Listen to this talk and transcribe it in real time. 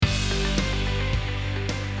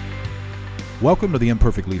Welcome to the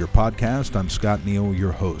Imperfect Leader Podcast. I'm Scott Neal,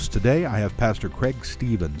 your host. Today I have Pastor Craig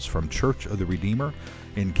Stephans from Church of the Redeemer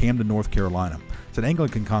in Camden, North Carolina. It's an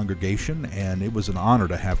Anglican congregation, and it was an honor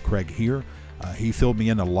to have Craig here. He filled me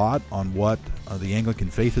in a lot on what the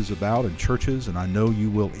Anglican faith is about and churches, and I know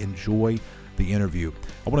you will enjoy the interview.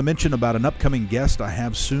 I want to mention about an upcoming guest I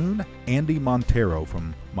have soon, Andy Montero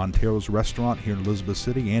from Montero's Restaurant here in Elizabeth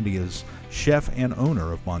City. Andy is chef and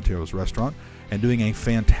owner of Montero's Restaurant and doing a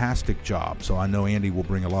fantastic job. So I know Andy will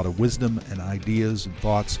bring a lot of wisdom and ideas and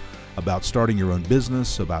thoughts about starting your own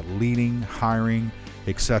business, about leading, hiring,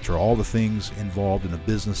 etc. All the things involved in a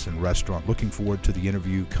business and restaurant. Looking forward to the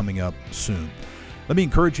interview coming up soon. Let me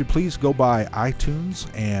encourage you, please go by iTunes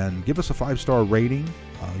and give us a 5-star rating.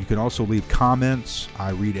 You can also leave comments.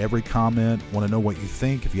 I read every comment. Want to know what you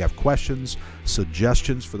think. If you have questions,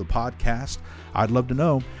 suggestions for the podcast, I'd love to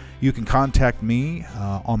know. You can contact me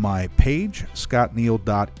on my page,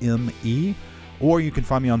 scottneal.me, or you can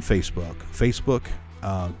find me on Facebook,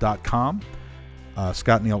 facebook.com,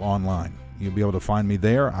 Scott Neal Online. You'll be able to find me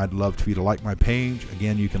there. I'd love for you to like my page.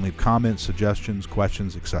 Again, you can leave comments, suggestions,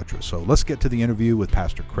 questions, etc. So let's get to the interview with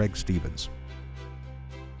Pastor Craig Stephans.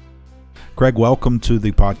 Craig, welcome to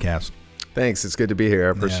the podcast. Thanks. It's good to be here.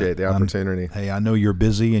 I appreciate the opportunity. Hey, I know you're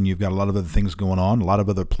busy and you've got a lot of other things going on, a lot of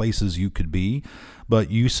other places you could be, but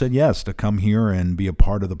you said yes to come here and be a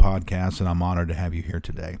part of the podcast, and I'm honored to have you here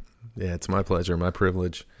today. Yeah, it's my pleasure, my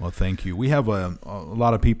privilege. Well, thank you. We have a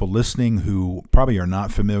lot of people listening who probably are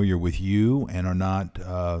not familiar with you and are not,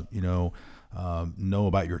 know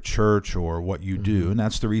about your church or what you do, and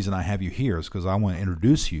that's the reason I have you here, is because I want to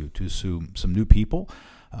introduce you to some new people.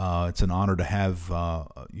 It's an honor to have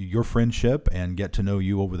your friendship and get to know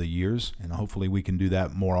you over the years, and hopefully we can do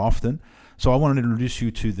that more often. So I want to introduce you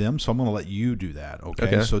to them, so I'm going to let you do that,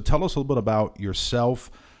 okay? So tell us a little bit about yourself,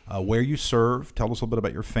 where you serve. Tell us a little bit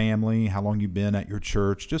about your family, how long you've been at your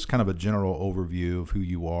church, just kind of a general overview of who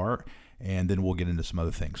you are, and then we'll get into some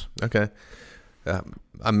other things. Okay.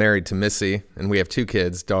 I'm married to Missy, and we have 2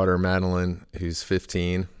 kids, daughter Madeline, who's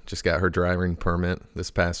 15, just got her driving permit this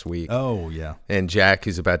past week. Oh, yeah. And Jack,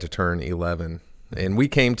 who's about to turn 11. And we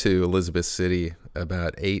came to Elizabeth City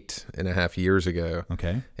about 8.5 years ago.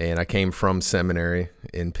 Okay. And I came from seminary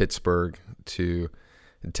in Pittsburgh to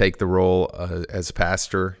take the role as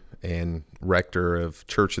pastor and rector of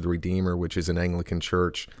Church of the Redeemer, which is an Anglican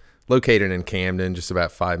church located in Camden, just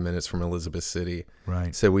about 5 minutes from Elizabeth City.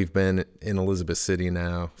 Right. So we've been in Elizabeth City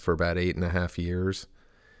now for about 8.5 years.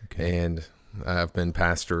 Okay. And I've been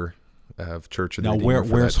pastor of Church of the Redeemer.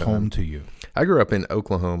 Now, where's home to you? I grew up in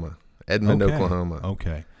Oklahoma, Edmond, Oklahoma.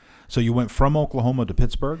 Okay. So you went from Oklahoma to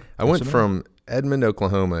Pittsburgh? I went from Edmond,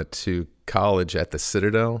 Oklahoma to college at the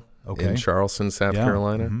Citadel in Charleston, South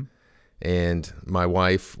Carolina. Mm-hmm. And my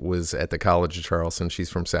wife was at the College of Charleston. She's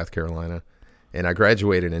from South Carolina. And I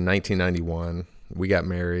graduated in 1991. We got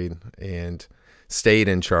married and stayed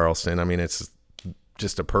in Charleston. I mean, it's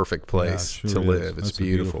just a perfect place to live. It's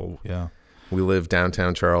beautiful. Yeah. We lived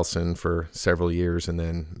downtown Charleston for several years and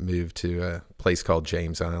then moved to a place called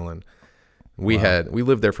James Island. We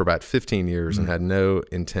lived there for about 15 years and had no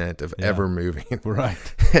intent of ever moving. Right.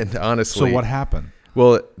 And honestly, so what happened?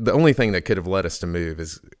 Well, the only thing that could have led us to move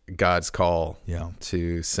is God's call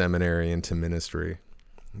to seminary and to ministry.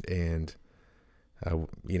 And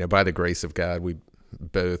by the grace of God, we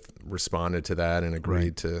both responded to that and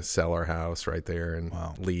agreed to sell our house right there and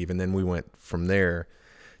leave. And then we went from there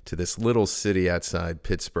to this little city outside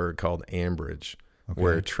Pittsburgh called Ambridge,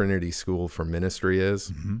 where Trinity School for Ministry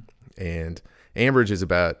is. Mm-hmm. And Ambridge is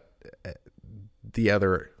about the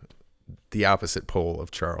opposite pole of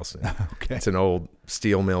Charleston. It's an old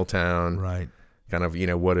steel mill town. Right. Kind of,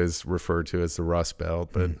 what is referred to as the Rust Belt,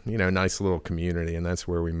 but, nice little community. And that's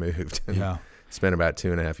where we moved. And spent about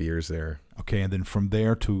 2.5 years there. Okay. And then from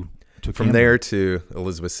there to From there to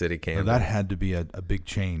Elizabeth City, Camden. Now that had to be a big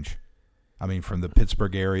change. I mean, from the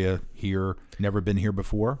Pittsburgh area here, never been here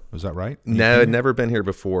before? Was that right? No, never been here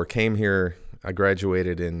before. Came here, I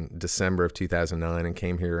graduated in December of 2009 and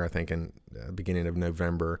came here, I think, in the beginning of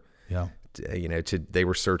November. Yeah. They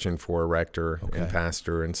were searching for a rector and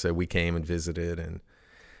pastor, and so we came and visited, and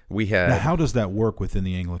we had... Now, how does that work within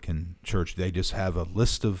the Anglican Church? Do they just have a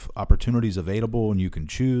list of opportunities available and you can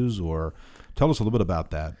choose, or tell us a little bit about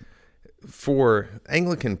that. For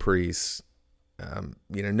Anglican priests,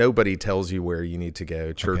 nobody tells you where you need to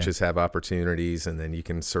go. Churches have opportunities, and then you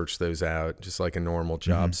can search those out just like a normal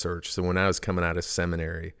job search. So when I was coming out of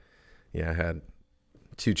seminary, I had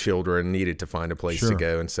 2 children, needed to find a place to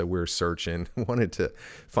go, and so we were searching. Wanted to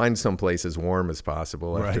find some place as warm as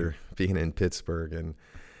possible after being in Pittsburgh, and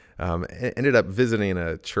Ended up visiting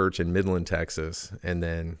a church in Midland, Texas, and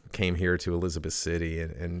then came here to Elizabeth City.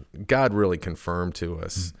 And God really confirmed to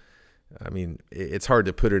us. I mean, it's hard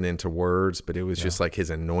to put it into words, but it was just like his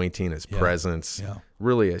anointing, his presence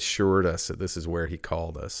really assured us that this is where he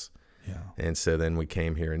called us. Yeah. And so then we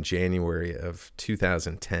came here in January of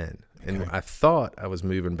 2010. And I thought I was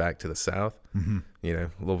moving back to the South, you know,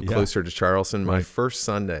 a little closer to Charleston. My first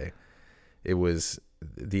Sunday, it was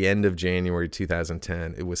the end of January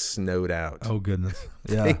 2010. It was snowed out. Oh, goodness.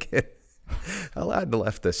 Yeah. I had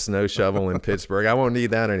left the snow shovel in Pittsburgh. I won't need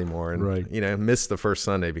that anymore. And, you know, missed the first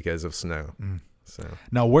Sunday because of snow. So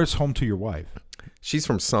now, where's home to your wife? She's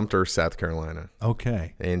from Sumter, South Carolina.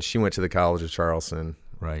 Okay. And she went to the College of Charleston.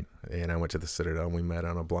 Right. And I went to the Citadel, and we met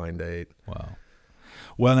on a blind date. Wow.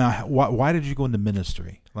 Well, now, why did you go into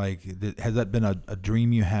ministry? Like, has that been a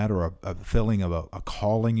dream you had, or a feeling of a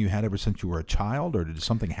calling you had ever since you were a child, or did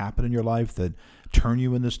something happen in your life that turned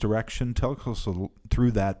you in this direction? Tell us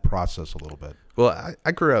through that process a little bit. Well,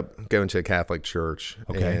 I grew up going to a Catholic church,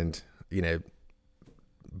 and, you know,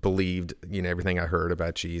 believed, you know, everything I heard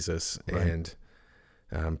about Jesus, and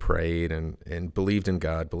prayed and believed in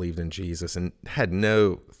God, believed in Jesus, and had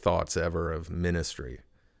no thoughts ever of ministry.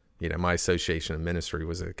 You know, my association of ministry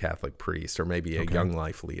was a Catholic priest or maybe a young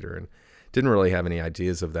life leader, and didn't really have any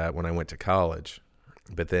ideas of that when I went to college.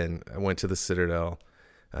 But then I went to the Citadel,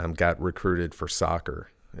 got recruited for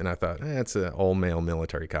soccer, and I thought, it's an all-male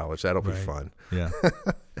military college. That'll be fun. Yeah.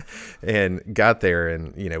 And got there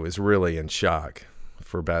and, you know, was really in shock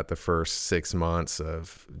for about the first 6 months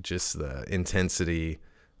of just the intensity,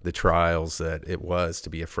 the trials that it was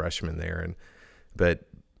to be a freshman there. But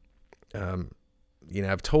you know,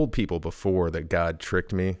 I've told people before that God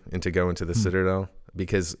tricked me into going to the Citadel,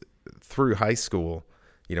 because through high school,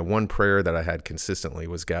 you know, one prayer that I had consistently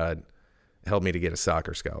was, God, help me to get a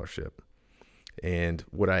soccer scholarship. And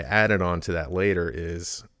what I added on to that later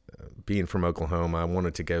is, being from Oklahoma, I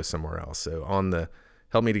wanted to go somewhere else. So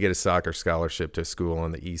help me to get a soccer scholarship to a school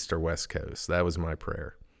on the East or West Coast. That was my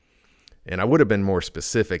prayer. And I would have been more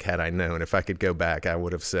specific had I known. If I could go back, I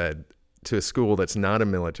would have said to a school that's not a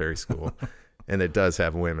military school and it does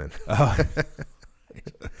have women.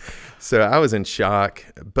 So I was in shock,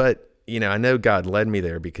 but, you know, I know God led me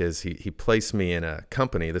there because he placed me in a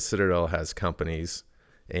company. The Citadel has companies,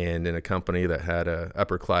 and in a company that had a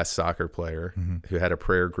upper class soccer player who had a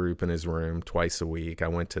prayer group in his room twice a week. I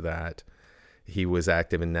went to that. He was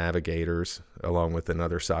active in Navigators along with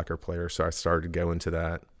another soccer player. So I started going to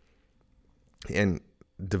that and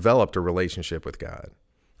developed a relationship with God.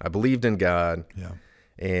 I believed in God. Yeah.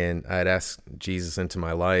 And I'd asked Jesus into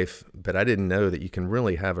my life, but I didn't know that you can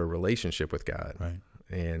really have a relationship with God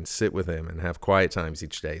and sit with him and have quiet times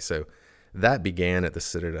each day. So that began at the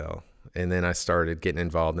Citadel. And then I started getting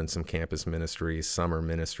involved in some campus ministries, summer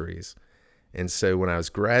ministries. And so when I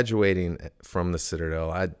was graduating from the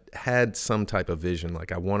Citadel, I had some type of vision,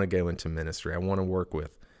 like I want to go into ministry. I want to work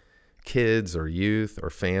with kids or youth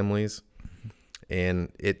or families.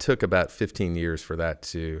 And it took about 15 years for that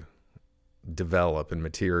to develop and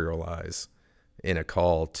materialize in a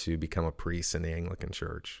call to become a priest in the Anglican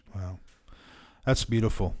Church. Wow. That's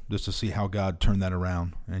beautiful, just to see how God turned that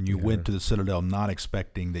around. And you went to the Citadel not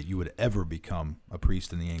expecting that you would ever become a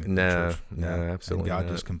priest in the Anglican Church. No, absolutely and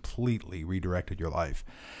God just completely redirected your life.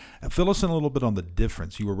 Fill us in a little bit on the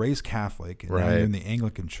difference. You were raised Catholic, and now you're in the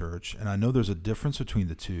Anglican Church, and I know there's a difference between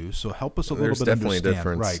the two. So help us a little bit understand. There's definitely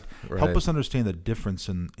a difference. Right. Help us understand the difference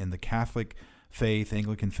in the Catholic faith,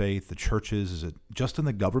 Anglican faith, the churches. Is it just in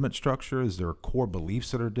the government structure? Is there core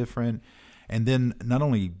beliefs that are different? And then not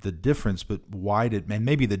only the difference, but why and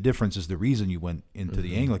maybe the difference is the reason you went into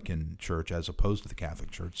the Anglican Church as opposed to the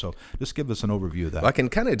Catholic Church. So just give us an overview of that. Well, I can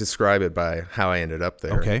kind of describe it by how I ended up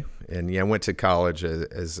there. Okay. And I went to college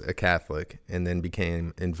as a Catholic and then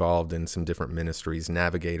became involved in some different ministries,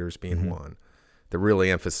 Navigators being one, that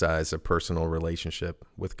really emphasized a personal relationship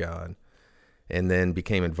with God. And then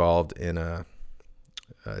became involved in a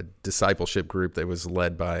discipleship group that was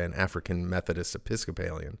led by an African Methodist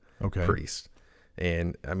Episcopalian priest.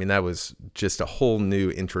 And I mean, that was just a whole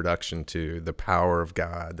new introduction to the power of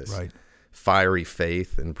God, this fiery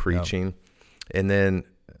faith and preaching. Yep. And then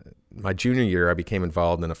my junior year, I became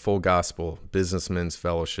involved in a full gospel businessmen's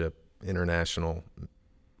fellowship international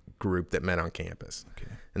group that met on campus.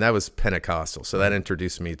 Okay. And that was Pentecostal. So that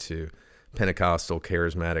introduced me to Pentecostal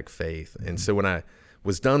charismatic faith. And so when I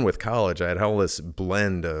was done with college, I had all this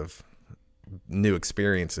blend of new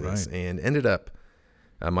experiences and ended up,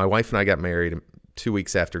 my wife and I got married 2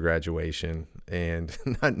 weeks after graduation and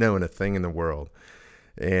not knowing a thing in the world.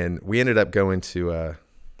 And we ended up going to a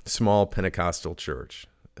small Pentecostal church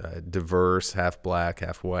diverse, half black,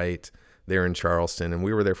 half white, there in Charleston, and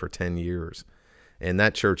we were there for 10 years. And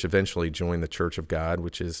that church eventually joined the Church of God,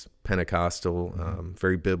 which is Pentecostal,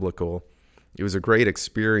 very biblical. It was a great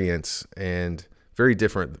experience and very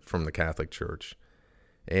different from the Catholic Church.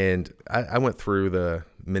 And I went through the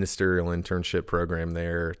ministerial internship program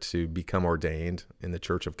there to become ordained in the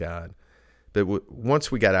Church of God. But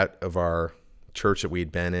once we got out of our church that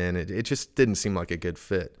we'd been in, it just didn't seem like a good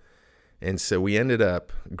fit. And so we ended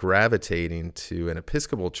up gravitating to an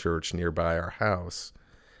Episcopal church nearby our house,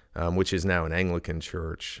 which is now an Anglican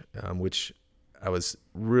church, which I was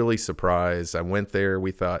really surprised. I went there.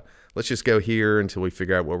 We thought, let's just go here until we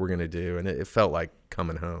figure out what we're going to do. And it felt like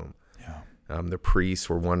coming home. Yeah. The priests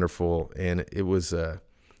were wonderful. And it was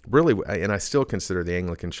really, and I still consider the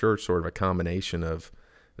Anglican church sort of a combination of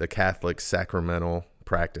the Catholic sacramental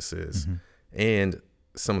practices and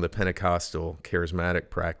some of the Pentecostal charismatic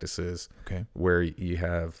practices, where you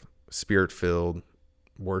have spirit-filled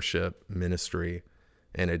worship, ministry,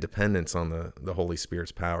 and a dependence on the Holy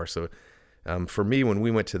Spirit's power. So for me, when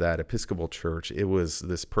we went to that Episcopal church, it was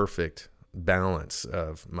this perfect balance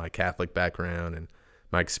of my Catholic background and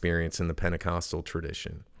my experience in the Pentecostal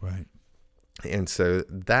tradition. Right. And so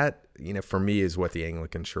that, for me, is what the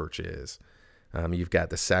Anglican church is. You've got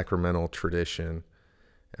the sacramental tradition,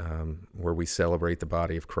 where we celebrate the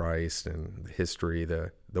body of Christ and the history,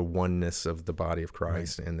 the oneness of the body of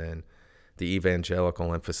Christ, and then the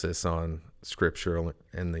evangelical emphasis on Scripture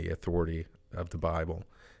and the authority of the Bible,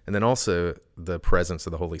 and then also the presence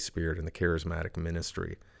of the Holy Spirit and the charismatic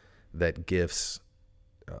ministry that gifts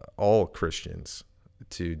all Christians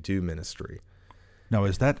to do ministry. Now,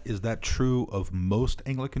 is that true of most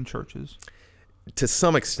Anglican churches? To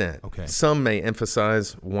some extent. Okay. Some may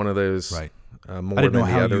emphasize one of those more than the others. I didn't know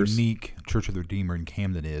how unique Church of the Redeemer in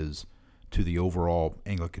Camden is to the overall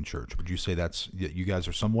Anglican church. Would you say you guys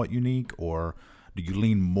are somewhat unique, or do you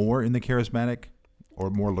lean more in the charismatic or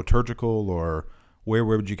more liturgical, or where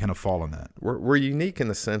would you kind of fall in that? We're unique in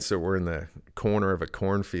the sense that we're in the corner of a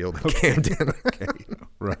cornfield in Camden.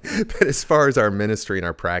 Right. But as far as our ministry and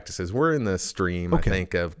our practices, we're in the stream, I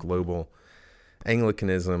think, of global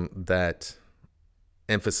Anglicanism that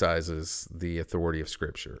emphasizes the authority of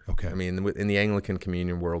Scripture. Okay. I mean, in the Anglican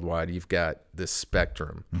communion worldwide, you've got this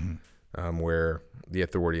spectrum where the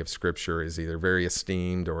authority of Scripture is either very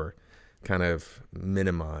esteemed or kind of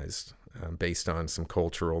minimized based on some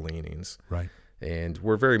cultural leanings. Right. And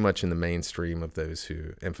we're very much in the mainstream of those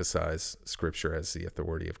who emphasize Scripture as the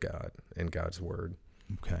authority of God and God's Word.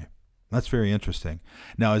 Okay. That's very interesting.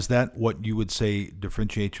 Now, is that what you would say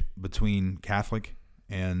differentiates between Catholic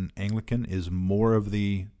and Anglican? Is more of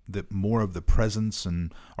the presence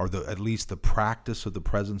or at least the practice of the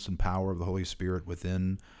presence and power of the Holy Spirit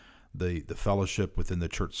within the fellowship, within the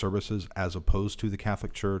church services, as opposed to the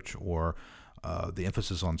Catholic Church, or the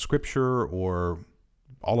emphasis on Scripture, or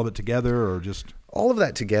all of it together, or just all of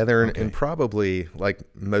that together? And probably, like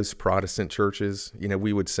most Protestant churches,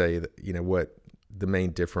 we would say that what the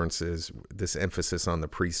main difference is, this emphasis on the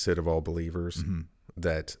priesthood of all believers,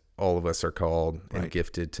 that all of us are called and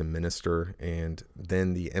gifted to minister, and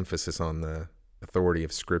then the emphasis on the authority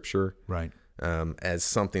of Scripture, as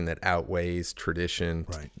something that outweighs tradition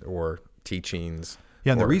or teachings.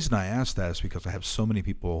 Yeah, and the reason I ask that is because I have so many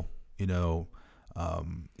people,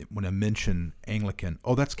 when I mention Anglican,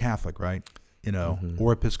 oh, that's Catholic, right?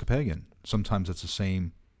 Or Episcopalian. Sometimes it's the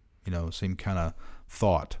same kind of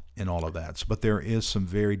thought in all of that. But there is some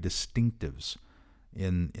very distinctives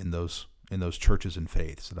in those churches and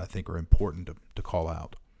faiths that I think are important to call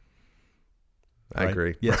out. I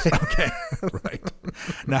agree. Yes. Okay. Right.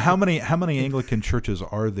 Now, how many Anglican churches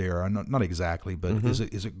are there? Not exactly, but is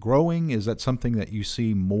it growing? Is that something that you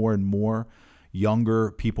see more and more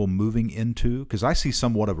younger people moving into? Because I see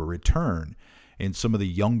somewhat of a return in some of the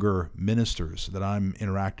younger ministers that I'm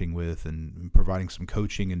interacting with and providing some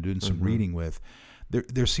coaching and doing some reading with.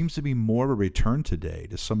 There seems to be more of a return today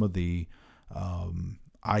to some of the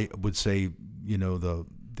I would say,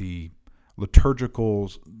 the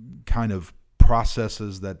liturgical kind of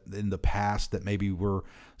processes that in the past that maybe were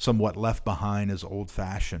somewhat left behind as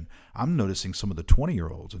old-fashioned. I'm noticing some of the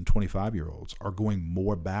 20-year-olds and 25-year-olds are going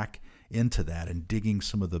more back into that and digging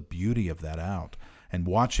some of the beauty of that out and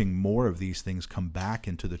watching more of these things come back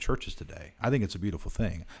into the churches today. I think it's a beautiful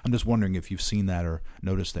thing. I'm just wondering if you've seen that or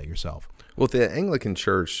noticed that yourself. Well, the Anglican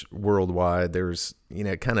Church worldwide, there's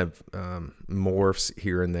kind of morphs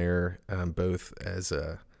here and there, both as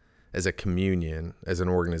a communion, as an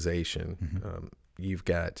organization. You've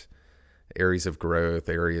got areas of growth,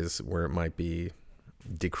 areas where it might be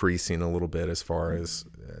decreasing a little bit as far as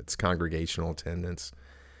its congregational attendance,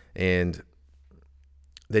 and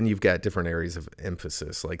then you've got different areas of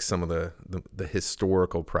emphasis, like some of the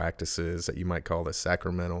historical practices that you might call the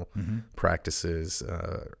sacramental practices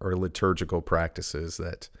or liturgical practices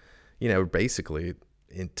that, basically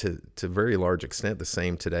to very large extent the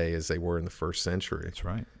same today as they were in the first century. That's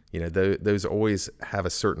right. Those always have a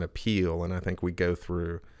certain appeal, and I think we go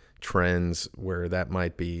through trends where that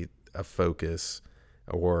might be a focus,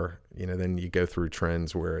 or then you go through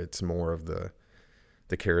trends where it's more of the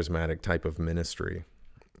charismatic type of ministry.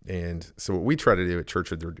 And so what we try to do at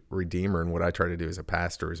Church of the Redeemer, and what I try to do as a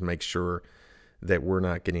pastor, is make sure that we're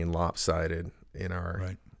not getting lopsided in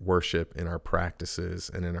our worship, in our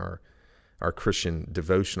practices, and in our Christian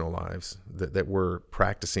devotional lives, that we're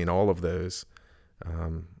practicing all of those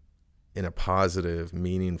in a positive,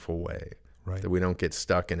 meaningful way, that we don't get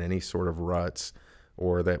stuck in any sort of ruts,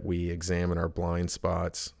 or that we examine our blind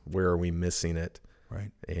spots. Where are we missing it?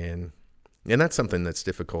 Right. And that's something that's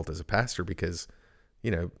difficult as a pastor, because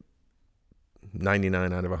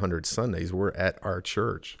 99 out of 100 Sundays we're at our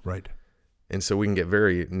church. Right. And so we can get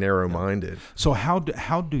very narrow-minded. So how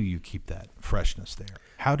do you keep that freshness there?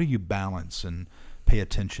 How do you balance and pay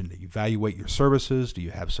attention? Do you evaluate your services? Do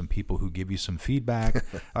you have some people who give you some feedback?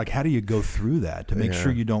 Like, how do you go through that to make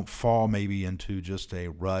sure you don't fall maybe into just a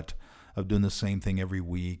rut of doing the same thing every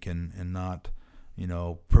week and not,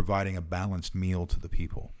 providing a balanced meal to the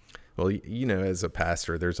people? Well, as a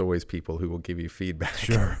pastor, there's always people who will give you feedback.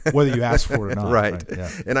 Sure. Whether you ask for it or not. Right. Yeah.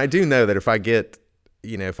 And I do know that if I get,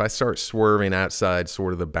 if I start swerving outside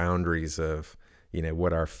sort of the boundaries of,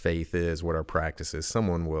 what our faith is, what our practice is,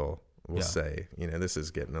 someone will say, this is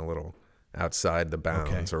getting a little outside the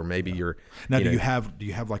bounds, or maybe you're. Now, do you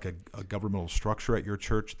have like a governmental structure at your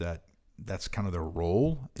church that's kind of their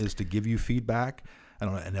role, is to give you feedback? I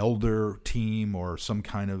don't know, an elder team or some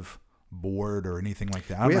kind of board or anything like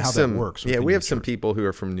that? I don't know how that works. Yeah, we have some people who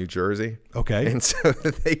are from New Jersey. Okay. And so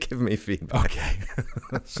they give me feedback. Okay.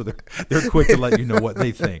 So they're quick to let you know what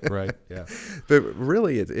they think, right? Yeah. But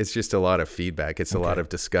really, it's just a lot of feedback. It's a lot of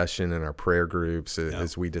discussion in our prayer groups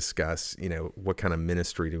as we discuss, what kind of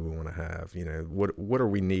ministry do we want to have? What are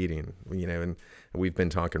we needing? And we've been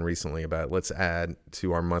talking recently about, let's add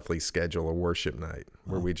to our monthly schedule a worship night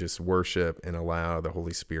where we just worship and allow the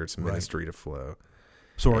Holy Spirit's ministry to flow.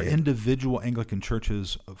 So are individual Anglican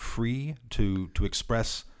churches free to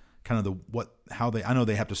express kind of I know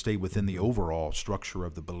they have to stay within the overall structure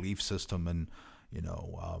of the belief system and,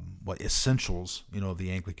 what essentials, of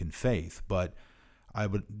the Anglican faith, but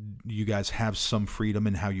you guys have some freedom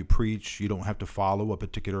in how you preach. You don't have to follow a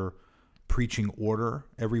particular preaching order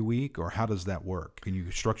every week, or how does that work? Can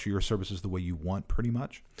you structure your services the way you want pretty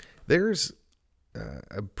much? There's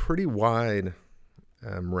a pretty wide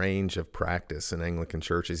range of practice in Anglican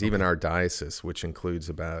churches, even our diocese, which includes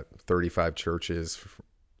about 35 churches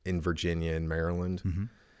in Virginia and Maryland.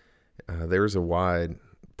 Mm-hmm. There's a wide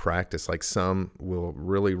practice. Like, some will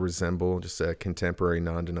really resemble just a contemporary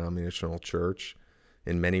non-denominational church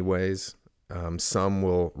in many ways. Some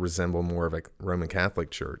will resemble more of a Roman Catholic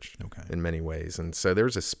church in many ways. And so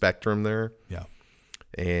there's a spectrum there. Yeah.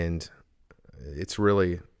 And it's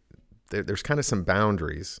really, there's kind of some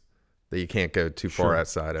boundaries that you can't go too far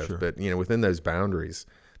outside of. Sure. But, within those boundaries,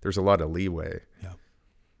 there's a lot of leeway. Yeah,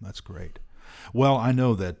 that's great. Well, I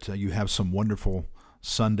know that you have some wonderful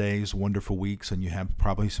Sundays, wonderful weeks, and you have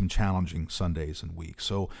probably some challenging Sundays and weeks.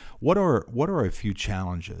 So what are a few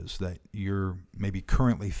challenges that you're maybe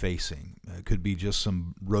currently facing? It could be just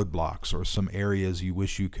some roadblocks or some areas you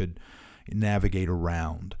wish you could navigate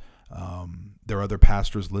around. There are other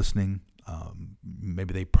pastors listening.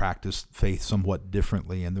 Maybe they practice faith somewhat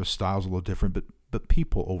differently and their style's a little different, but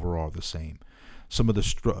people overall are the same. Some of the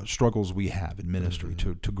struggles we have in ministry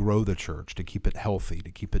to grow the church, to keep it healthy,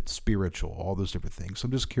 to keep it spiritual, all those different things. So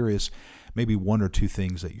I'm just curious, maybe one or two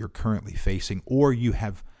things that you're currently facing or you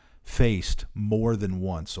have faced more than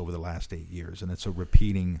once over the last 8 years, and it's a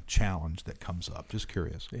repeating challenge that comes up. Just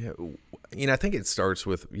curious. Yeah, I think it starts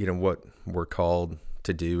with, what we're called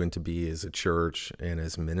to do and to be as a church and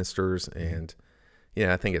as ministers. And,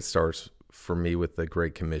 I think it starts for me with the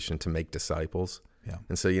Great Commission to make disciples. Yeah.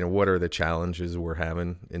 And so, what are the challenges we're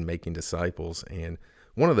having in making disciples? And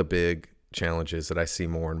one of the big challenges that I see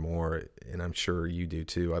more and more, and I'm sure you do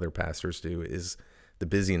too, other pastors do, is the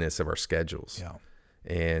busyness of our schedules. Yeah.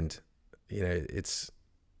 And, it's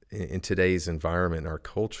in today's environment, our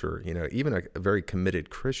culture, even a very committed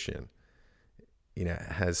Christian,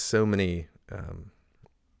 has so many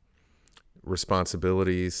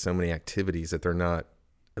responsibilities, so many activities that they're not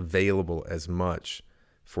available as much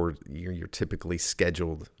for your typically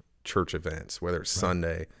scheduled church events, whether it's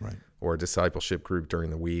Sunday or a discipleship group during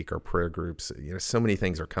the week or prayer groups. So many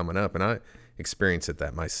things are coming up, and I experience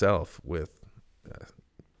that myself with,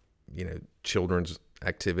 children's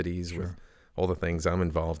activities, Sure. with all the things I'm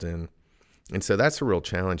involved in. And so that's a real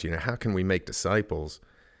challenge. How can we make disciples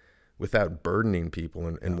without burdening people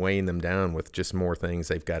and weighing them down with just more things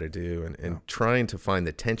they've got to do, and trying to find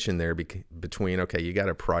the tension there between, okay, you got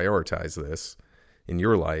to prioritize this in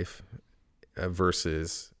your life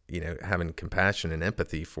versus, having compassion and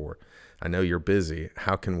empathy for, I know you're busy.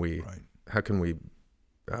 How can we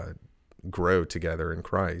grow together in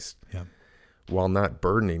Christ? Yeah. While not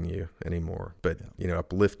burdening you anymore, but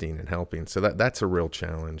uplifting and helping. So that's a real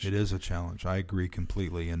challenge. It is a challenge. I agree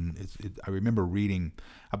completely. And I remember reading,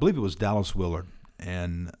 I believe it was Dallas Willard,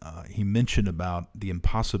 and he mentioned about the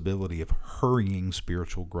impossibility of hurrying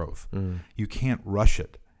spiritual growth. You can't rush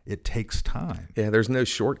it. It takes time. Yeah, there's no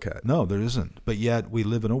shortcut. No, there isn't. But yet we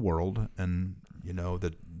live in a world, and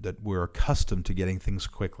that we're accustomed to getting things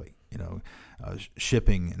quickly.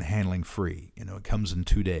 Shipping and handling free. It comes in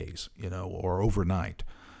 2 days. Or overnight,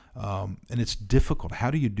 and it's difficult. How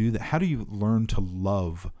do you do that? How do you learn to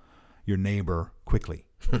love your neighbor quickly?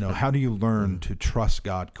 How do you learn to trust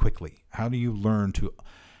God quickly? How do you learn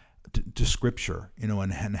to Scripture?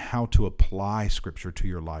 And how to apply Scripture to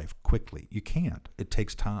your life quickly? You can't. It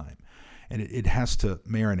takes time, and it has to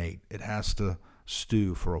marinate. It has to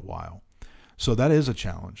stew for a while. So that is a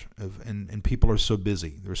challenge, and people are so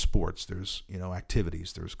busy. There's sports, there's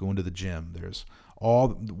activities, there's going to the gym, there's all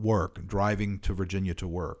the work, driving to Virginia to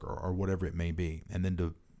work, or whatever it may be, and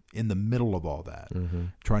then in the middle of all that,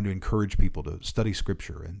 trying to encourage people to study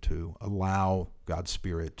Scripture and to allow God's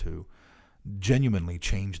Spirit to genuinely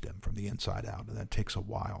change them from the inside out, and that takes a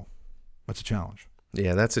while. That's a challenge.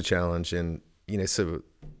 Yeah, that's a challenge, and so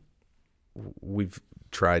we've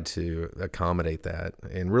tried to accommodate that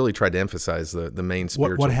and really tried to emphasize the main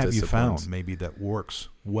spiritual What have disciplines. you found maybe that works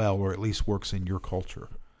well, or at least works in your culture?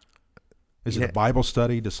 Is it a Bible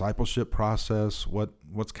study, discipleship process?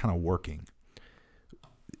 What's kind of working?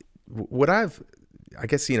 What I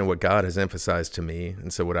guess what God has emphasized to me,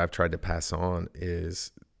 and so what I've tried to pass on,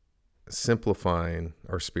 is simplifying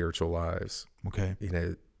our spiritual lives. Okay.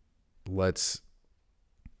 Let's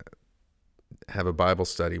have a Bible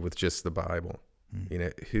study with just the Bible.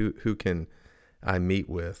 Who can I meet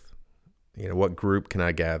with? What group can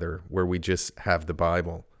I gather where we just have the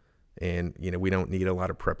Bible? And, we don't need a lot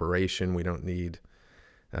of preparation. We don't need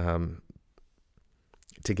to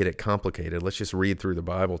get it complicated. Let's just read through the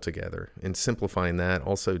Bible together, and simplifying that.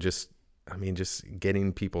 Also just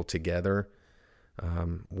getting people together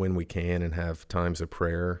when we can and have times of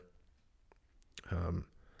prayer.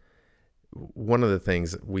 One of the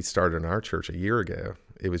things we started in our church a year ago,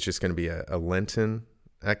 it was just going to be a Lenten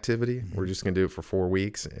activity. Mm-hmm. We're just going to do it for 4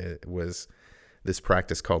 weeks. It was this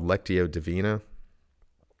practice called Lectio Divina.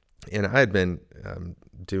 And I had been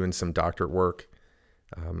doing some doctorate work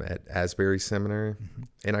at Asbury Seminary. Mm-hmm.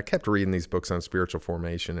 And I kept reading these books on spiritual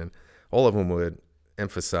formation, and all of them would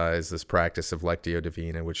emphasize this practice of Lectio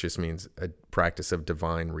Divina, which just means a practice of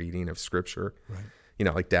divine reading of Scripture. Right.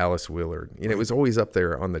 Like Dallas Willard. It was always up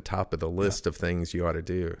there on the top of the list of things you ought to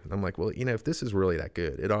do. And I'm like, well, if this is really that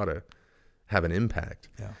good, it ought to have an impact.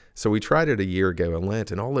 Yeah. So we tried it a year ago in Lent,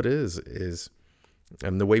 and all it is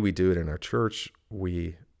the way we do it in our church,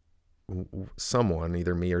 someone,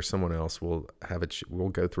 either me or someone else, will we'll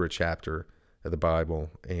go through a chapter of the Bible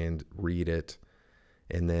and read it,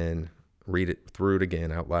 and then read it through it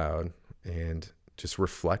again out loud and just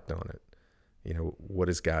reflect on it. What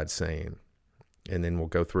is God saying? And then we'll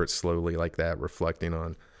go through it slowly like that, reflecting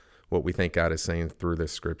on what we think God is saying through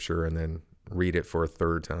this Scripture, and then read it for a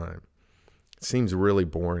third time. It seems really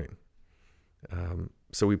boring.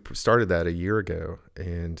 So we started that a year ago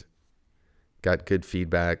and got good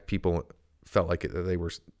feedback. People felt like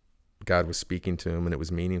God was speaking to them, and it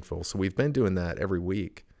was meaningful. So we've been doing that every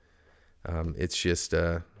week. It's just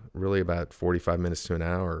really about 45 minutes to an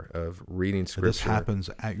hour of reading Scripture. So this happens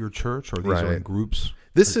at your church, or these are in groups?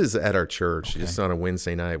 This is at our church, just on a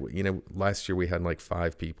Wednesday night. Last year we had like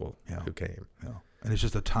 5 people who came. Yeah. And it's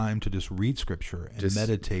just a time to just read Scripture and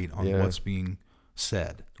meditate on what's being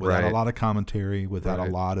said, without a lot of commentary, without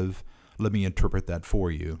a lot of, let me interpret that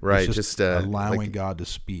for you. Right. It's just allowing God to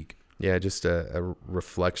speak. Yeah, just a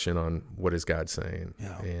reflection on what is God saying,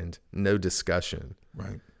 and no discussion.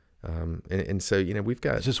 Right. And so, we've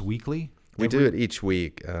got... Is this weekly? We do it each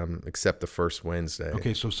week, except the first Wednesday.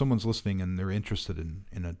 Okay, so if someone's listening and they're interested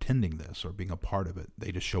in attending this or being a part of it,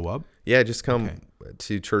 they just show up? Yeah, just come. Okay.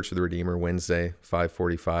 to Church of the Redeemer Wednesday,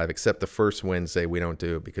 5:45. Except the first Wednesday we don't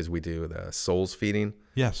do it because we do the souls feeding.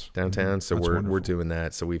 Yes, downtown. So we're wonderful. doing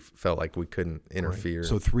that. So we felt like we couldn't interfere. Right.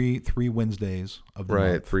 So three Wednesdays of the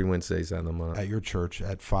month. 3 Wednesdays out of the month At your church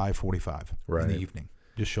at 5:45 in the evening.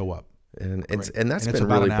 Just show up. And that's been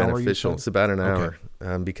really beneficial. It's about an hour,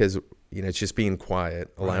 okay. Because it's just being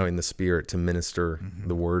quiet, allowing the Spirit to minister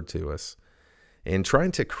the Word to us, and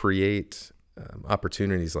trying to create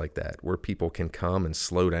opportunities like that where people can come and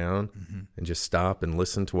slow down and just stop and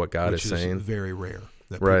listen to what God is saying. Which is very rare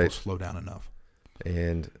that people slow down enough.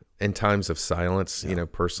 And in times of silence,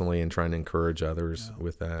 personally, and trying to encourage others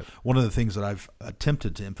with that. One of the things that I've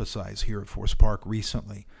attempted to emphasize here at Forest Park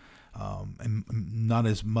recently, and not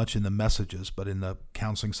as much in the messages, but in the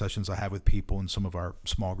counseling sessions I have with people in some of our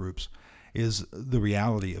small groups, is the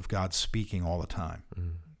reality of God speaking all the time.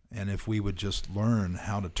 And if we would just learn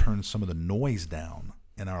how to turn some of the noise down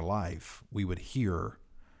in our life, we would hear,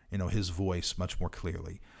 his voice much more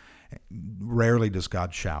clearly. Rarely does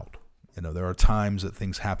God shout. There are times that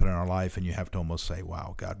things happen in our life and you have to almost say,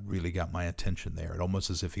 wow, God really got my attention there. It almost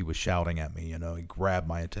as if he was shouting at me, he grabbed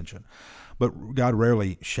my attention. But God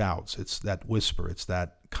rarely shouts. It's that whisper. It's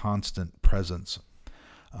that constant presence.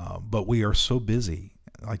 But we are so busy,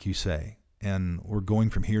 like you say, and we're going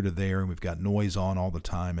from here to there, and we've got noise on all the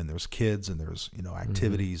time, and there's kids, and there's,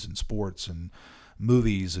 activities and sports and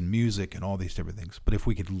movies and music and all these different things. But if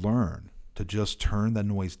we could learn to just turn the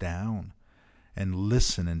noise down and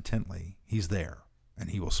listen intently, he's there and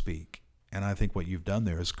he will speak. And I think what you've done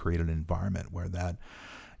there is create an environment where that,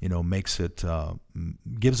 makes it,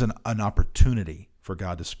 gives an opportunity for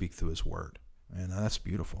God to speak through his word. And that's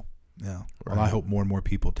beautiful. Yeah. Well, I hope more and more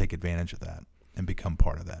people take advantage of that and become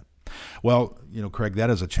part of that. Well, Craig, that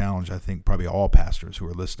is a challenge. I think probably all pastors who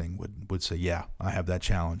are listening would say, yeah, I have that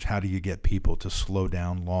challenge. How do you get people to slow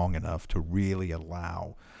down long enough to really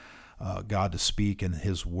allow God to speak and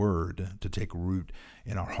his word to take root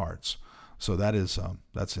in our hearts? So that is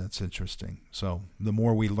that's interesting. So the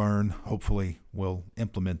more we learn, hopefully we'll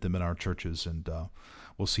implement them in our churches, and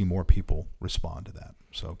we'll see more people respond to that.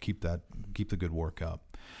 So keep the good work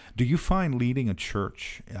up. Do you find leading a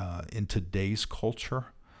church in today's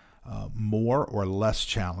culture more or less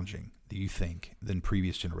challenging, do you think, than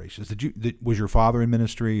previous generations? Was your father in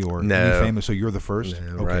ministry or any famous? So you're the first?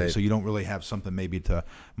 No, okay, right. So you don't really have something maybe to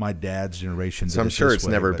my dad's generation. So I'm sure it's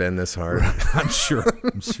never been this hard. I'm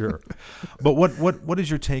sure. But what is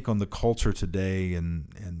your take on the culture today and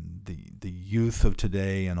the youth of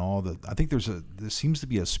today and all the? I think there seems to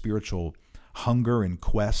be a spiritual hunger and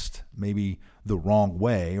quest, maybe the wrong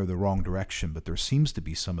way or the wrong direction, but there seems to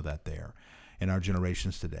be some of that there in our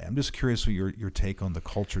generations today. I'm just curious what your take on the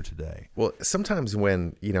culture today. Well, sometimes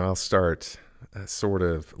when, I'll start sort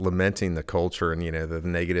of lamenting the culture and, the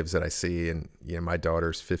negatives that I see, and, my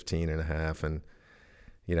daughter's 15 and a half. And,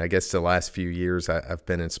 I guess the last few years I've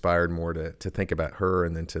been inspired more to think about her,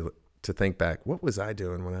 and then to think back, what was I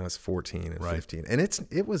doing when I was 14 and 15? And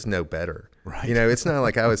it was no better. Right. It's not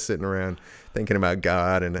like I was sitting around thinking about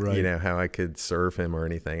God and, how I could serve him or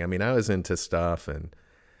anything. I mean, I was into stuff, and,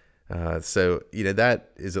 so,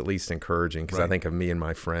 that is at least encouraging, because I think of me and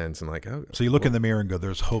my friends and like, oh. So you look in the mirror and go,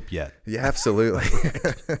 there's hope yet. Yeah, absolutely.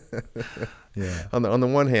 Yeah. On the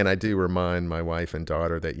one hand, I do remind my wife and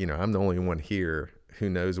daughter that, I'm the only one here who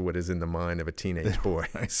knows what is in the mind of a teenage boy.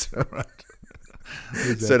 So,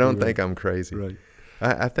 exactly, so don't think I'm crazy. Right.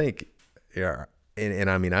 I think, and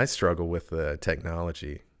I mean, I struggle with the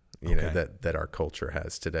technology, that our culture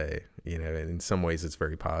has today. And in some ways it's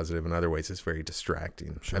very positive, in other ways it's very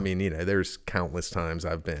distracting. Sure. I mean, there's countless times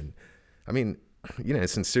I've been,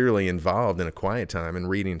 sincerely involved in a quiet time and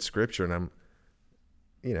reading scripture, and I'm,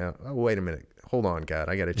 oh, wait a minute, hold on, God,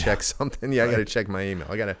 I got to check something. I got to check my email.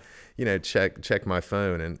 I got to, check my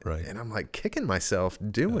phone, and I'm like kicking myself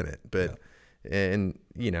doing it. But, and,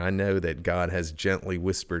 I know that God has gently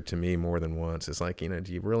whispered to me more than once. It's like, do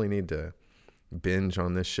you really need to binge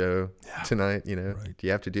on this show tonight? Do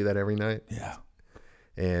you have to do that every night? Yeah.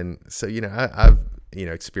 And so, I've,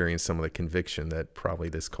 experienced some of the conviction that probably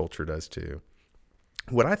this culture does too.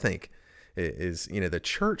 What I think is, the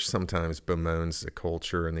church sometimes bemoans the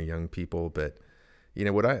culture and the young people, but,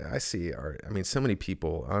 what I see are, so many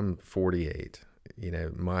people, I'm 48,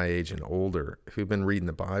 my age and older, who've been reading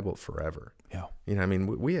the Bible forever. Yeah.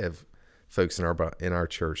 We have folks in our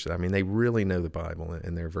church that, they really know the Bible,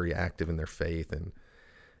 and they're very active in their faith.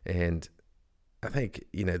 And I think,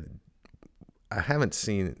 I haven't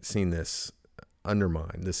seen this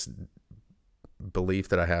undermine this belief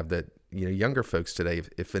that I have that, younger folks today,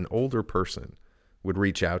 if an older person would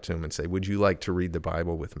reach out to them and say, would you like to read the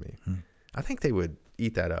Bible with me? I think they would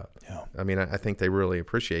eat that up. Yeah. I mean, I think they really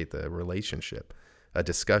appreciate the relationship, a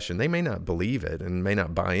discussion. They may not believe it and may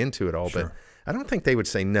not buy into it all, Sure. but I don't think they would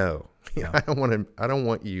say no. Yeah. I don't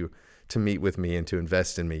want you to meet with me and to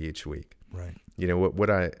invest in me each week. Right.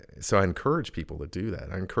 So I encourage people to do that.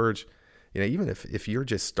 I encourage, even if you're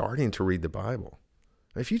just starting to read the Bible,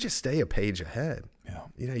 if you just stay a page ahead,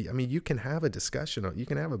 you can have a discussion, you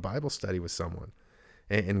can have a Bible study with someone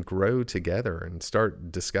and grow together and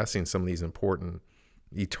start discussing some of these important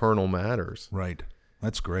eternal matters. Right.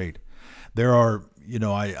 That's great. There are,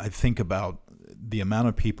 I think about the amount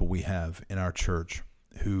of people we have in our church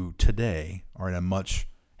who today are in a much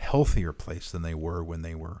healthier place than they were when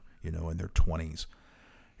they were, in their 20s.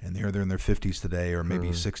 And they're in their 50s today, or maybe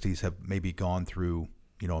 60s, have maybe gone through,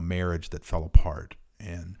 a marriage that fell apart.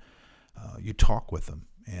 And you talk with them,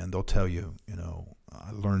 and they'll tell you,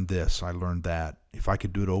 I learned this, I learned that. If I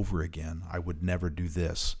could do it over again, I would never do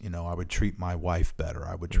this. I would treat my wife better.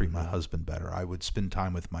 I would treat my husband better. I would spend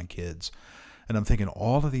time with my kids. And I'm thinking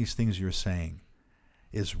all of these things you're saying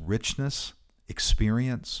is richness,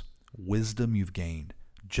 experience, wisdom you've gained.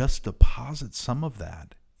 Just deposit some of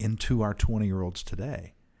that into our 20-year-olds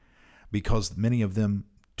today, because many of them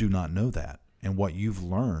do not know that. And what you've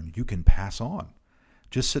learned, you can pass on.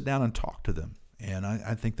 Just sit down and talk to them. And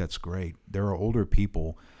I think that's great. There are older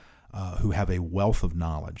people who have a wealth of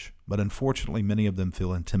knowledge, but unfortunately, many of them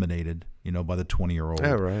feel intimidated, by the 20-year-old.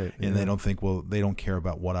 Oh, right. And they don't think, well, they don't care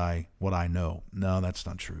about what I know. No, that's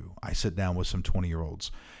not true. I sit down with some 20-year-olds,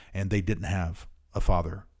 and they didn't have a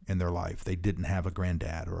father in their life. They didn't have a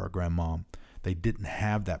granddad or a grandmom. They didn't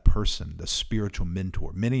have that person, the spiritual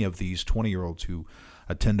mentor. Many of these 20-year-olds who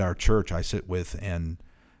attend our church, I sit with, and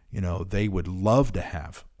they would love to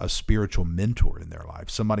have a spiritual mentor in their life,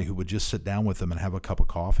 somebody who would just sit down with them and have a cup of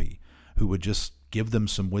coffee, who would just give them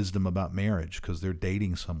some wisdom about marriage because they're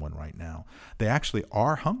dating someone right now. They actually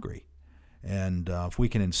are hungry. And if we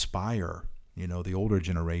can inspire, the older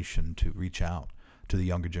generation to reach out to the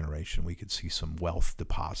younger generation, we could see some wealth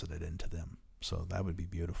deposited into them. So that would be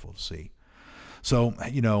beautiful to see. So,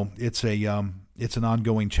 it's an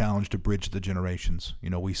ongoing challenge to bridge the generations.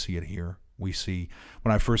 We see it here. We see,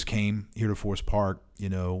 when I first came here to Forest Park,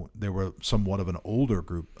 there were somewhat of an older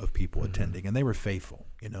group of people attending, and they were faithful,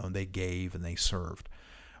 and they gave and they served.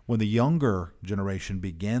 When the younger generation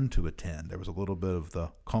began to attend, there was a little bit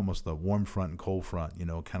of almost the warm front and cold front,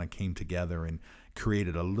 kind of came together and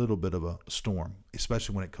created a little bit of a storm,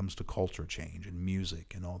 especially when it comes to culture change and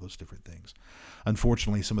music and all those different things.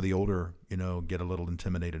 Unfortunately, some of the older, get a little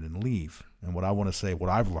intimidated and leave. And what I want to say, what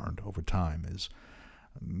I've learned over time is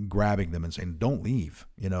grabbing them and saying, don't leave.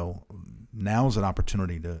 Now's an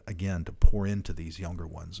opportunity to pour into these younger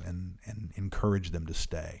ones and encourage them to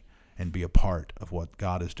stay and be a part of what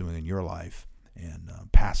God is doing in your life, and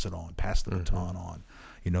pass it on, pass the baton on,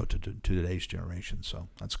 to today's generation. So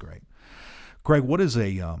that's great. Greg, what's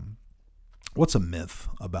a myth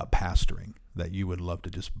about pastoring that you would love to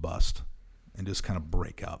just bust and just kind of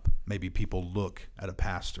break up? Maybe people look at a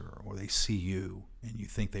pastor, or they see you, and you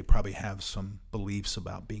think they probably have some beliefs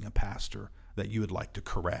about being a pastor that you would like to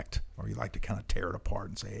correct, or you like to kind of tear it apart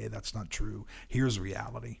and say, hey, that's not true. Here's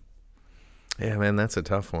reality. Yeah, man, that's a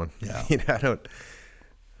tough one. Yeah.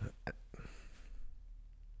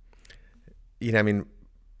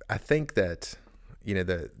 I think that,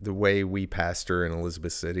 the way we pastor in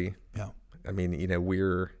Elizabeth City,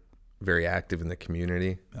 we're very active in the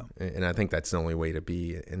community, and I think that's the only way to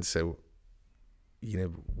be. And so,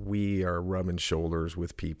 we are rubbing shoulders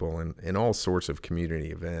with people in all sorts of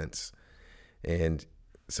community events. And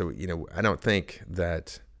so, I don't think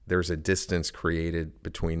that there's a distance created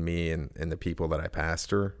between me and the people that I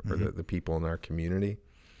pastor, or the people in our community.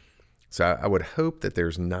 So I would hope that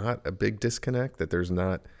there's not a big disconnect, that there's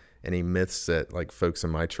not any myths that like folks in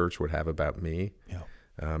my church would have about me. Yeah.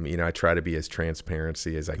 I try to be as transparent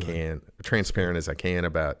as I can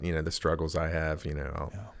about, the struggles I have.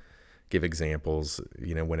 I'll give examples,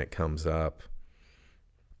 when it comes up.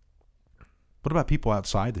 What about people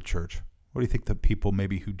outside the church? What do you think the people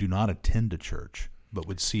maybe who do not attend a church but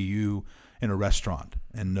would see you in a restaurant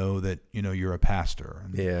and know that, you're a pastor,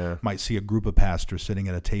 and might see a group of pastors sitting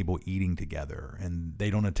at a table eating together, and they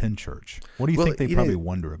don't attend church? What do you think they probably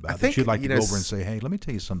wonder about? That you'd like to go over and say, hey, let me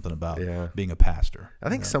tell you something about being a pastor. I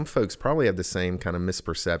think some folks probably have the same kind of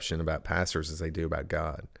misperception about pastors as they do about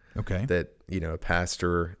God. Okay. That, a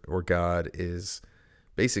pastor or God is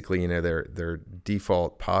basically, their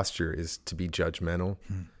default posture is to be judgmental.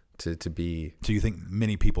 To be. So you think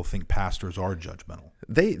many people think pastors are judgmental?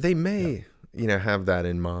 They may, have that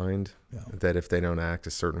in mind, that if they don't act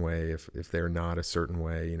a certain way, if they're not a certain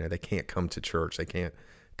way, they can't come to church, they can't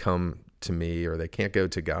come to me, or they can't go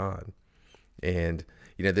to God. And,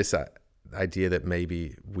 this idea that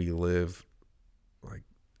maybe we live like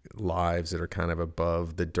lives that are kind of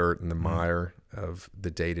above the dirt and the mire of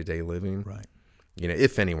the day-to-day living. Right.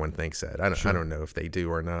 If anyone thinks that, I Sure. don't know if they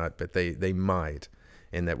do or not, but they might,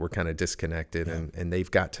 and that we're kind of disconnected, and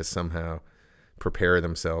they've got to somehow prepare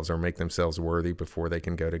themselves or make themselves worthy before they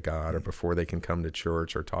can go to God, or before they can come to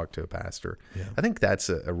church or talk to a pastor. Yeah. I think that's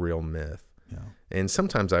a real myth. Yeah. And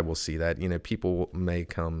sometimes I will see that, people may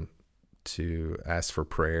come to ask for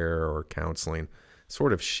prayer or counseling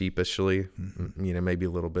sort of sheepishly, maybe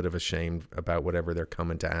a little bit of ashamed about whatever they're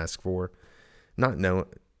coming to ask for,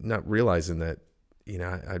 not realizing that,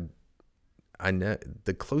 I know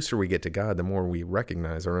the closer we get to God, the more we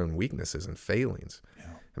recognize our own weaknesses and failings.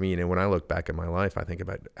 Yeah. I mean, when I look back at my life, I think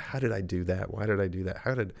about, how did I do that? Why did I do that?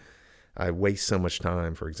 How did I waste so much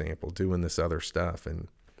time, for example, doing this other stuff? And,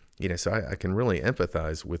 so I can really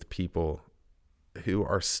empathize with people who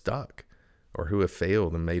are stuck or who have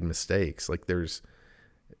failed and made mistakes. Like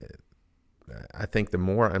I think the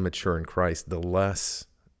more I mature in Christ, the less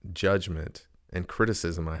judgment and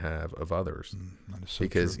criticism I have of others, that is so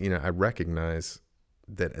because, true. I recognize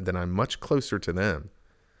that I'm much closer to them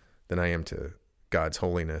than I am to God's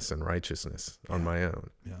holiness and righteousness on my own.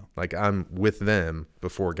 Yeah. Like I'm with them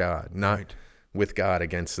before God, not with God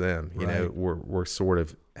against them. Right. We're sort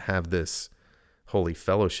of have this holy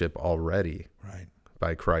fellowship already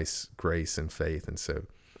by Christ's grace and faith. And so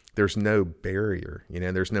there's no barrier,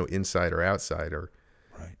 there's no inside or outside or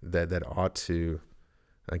that ought to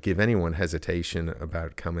give anyone hesitation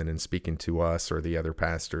about coming and speaking to us or the other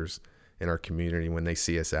pastors in our community when they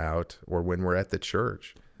see us out or when we're at the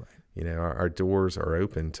church. Right. Our doors are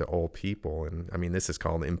open to all people. And I mean, this is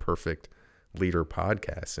called Imperfect Leader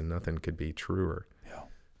Podcast, and nothing could be truer.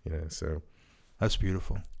 Yeah. So that's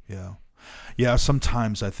beautiful. Yeah. Yeah.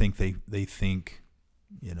 Sometimes I think they think,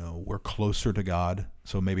 we're closer to God,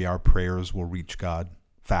 so maybe our prayers will reach God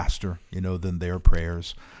faster, than their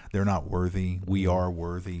prayers. They're not worthy. We are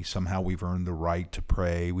worthy. Somehow we've earned the right to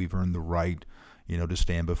pray. We've earned the right, to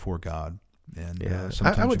stand before God. And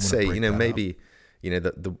sometimes I would say, maybe,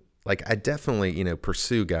 up. Like I definitely,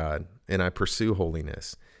 pursue God and I pursue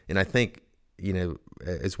holiness. And I think,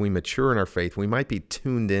 as we mature in our faith, we might be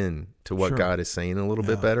tuned in to what God is saying a little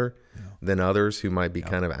bit better than others who might be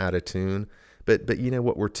kind of out of tune. But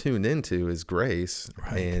what we're tuned into is grace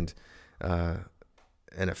and an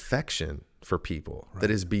affection for people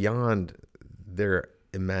that is beyond their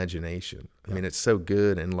imagination. I mean, it's so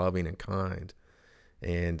good and loving and kind.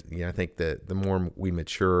 And I think that the more we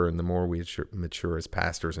mature and the more we mature as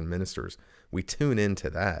pastors and ministers, we tune into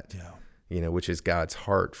that, which is God's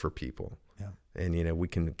heart for people. Yeah. And, we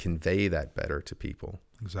can convey that better to people.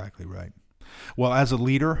 Exactly right. Well, as a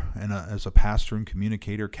leader and as a pastor and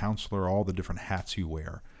communicator, counselor, all the different hats you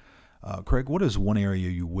wear, Craig, what is one area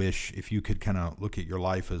you wish, if you could kind of look at your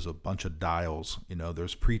life as a bunch of dials,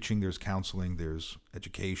 there's preaching, there's counseling, there's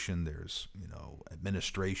education, there's,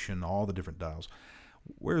 administration, all the different dials.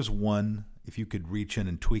 Where's one, if you could reach in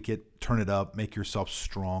and tweak it, turn it up, make yourself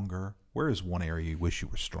stronger, where is one area you wish you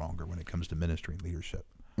were stronger when it comes to ministry and leadership?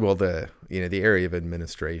 Well, the area of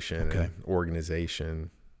administration and organization,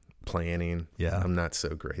 planning. Yeah. I'm not so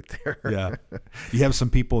great there. Yeah. You have some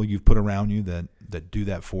people you've put around you that do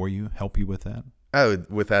that for you, help you with that? Oh,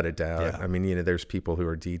 without a doubt. Yeah. I mean, there's people who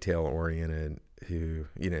are detail oriented who,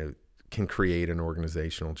 can create an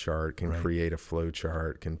organizational chart, can create a flow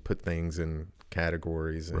chart, can put things in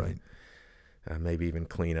categories and maybe even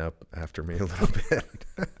clean up after me a little bit.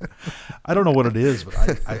 I don't know what it is,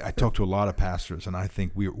 but I talk to a lot of pastors, and I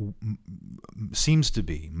think seems to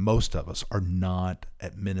be most of us are not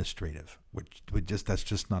administrative, which that's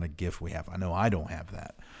just not a gift we have. I know I don't have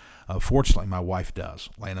that. Fortunately, my wife does.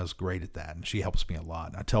 Lana's great at that, and she helps me a lot.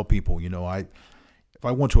 And I tell people, if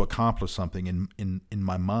I want to accomplish something in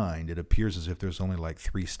my mind, it appears as if there's only like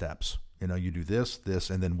 3 steps. You do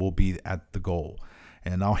this, and then we'll be at the goal.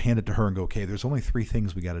 And I'll hand it to her and go, okay, there's only 3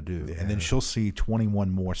 things we got to do. Yeah. And then she'll see 21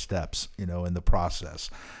 more steps, in the process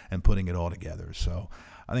and putting it all together. So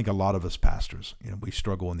I think a lot of us pastors, we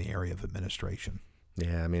struggle in the area of administration.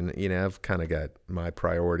 Yeah. I mean, I've kind of got my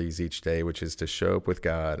priorities each day, which is to show up with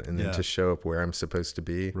God and then to show up where I'm supposed to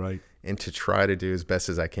be. Right. And to try to do as best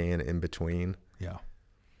as I can in between. Yeah.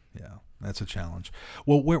 Yeah. That's a challenge.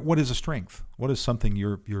 Well, what is a strength? What is something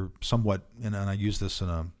you're somewhat, and I use this in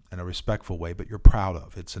a respectful way, but you're proud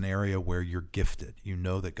of? It's an area where you're gifted. You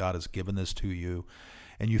know that God has given this to you,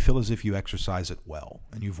 and you feel as if you exercise it well,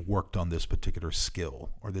 and you've worked on this particular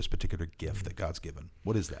skill or this particular gift that God's given.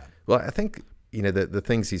 What is that? Well, I think, the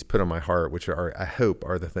things He's put on my heart, which I hope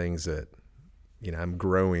are the things that I'm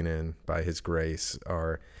growing in by his grace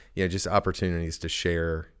are, just opportunities to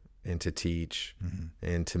share and to teach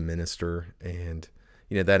and to minister. And,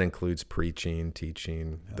 that includes preaching,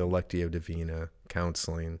 teaching, the Lectio Divina,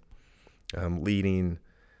 counseling, leading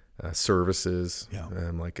services,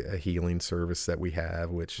 like a healing service that we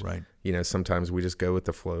have, which, sometimes we just go with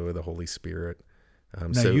the flow of the Holy Spirit.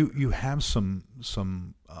 Now, you have some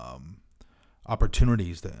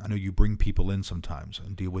opportunities that I know you bring people in sometimes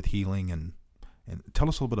and deal with healing, and tell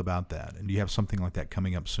us a little bit about that. And do you have something like that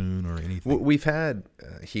coming up soon or anything? We've had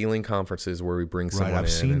healing conferences where we bring someone in. I've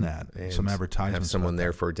seen that. Some advertisements. Have someone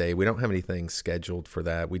there for a day. We don't have anything scheduled for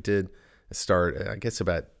that. We did start, I guess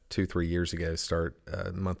about 2-3 years ago, start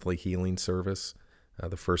a monthly healing service.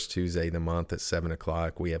 The first Tuesday of the month at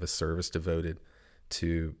 7:00, we have a service devoted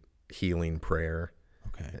to healing prayer.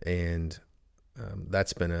 Okay. And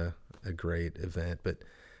that's been a great event. But,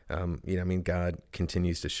 God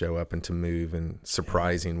continues to show up and to move in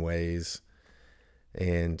surprising ways.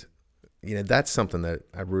 And, that's something that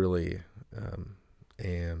I really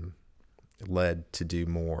am led to do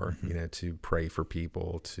more, to pray for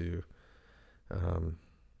people, to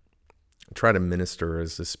try to minister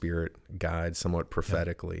as the Spirit guides, somewhat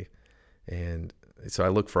prophetically. And so I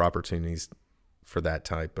look for opportunities for that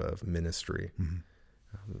type of ministry.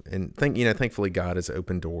 And thankfully God has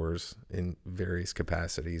opened doors in various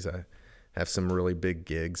capacities. I have some really big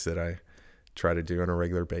gigs that I try to do on a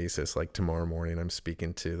regular basis. Like tomorrow morning, I'm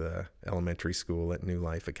speaking to the elementary school at New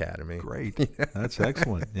Life Academy. Great. That's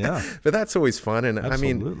excellent. Yeah. But that's always fun. And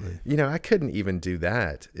absolutely. I mean, I couldn't even do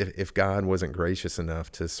that if God wasn't gracious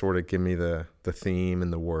enough to sort of give me the theme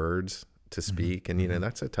and the words to speak. And,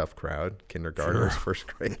 that's a tough crowd, kindergartners, first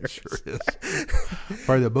graders. Sure is.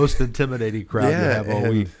 Probably the most intimidating crowd you have all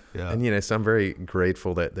week. Yeah. And, so I'm very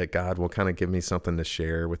grateful that God will kind of give me something to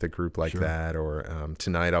share with a group like that. Or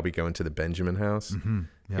tonight I'll be going to the Benjamin House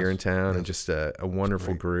here in town, and just a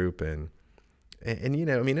wonderful group. And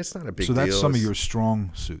it's not a big deal. So that's some of your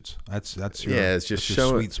strong suits. That's your, it's just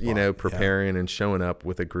showing, preparing and showing up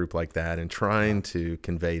with a group like that and trying to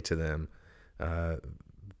convey to them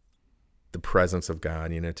the presence of God,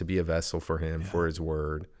 to be a vessel for him, for his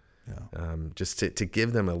word, just to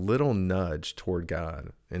give them a little nudge toward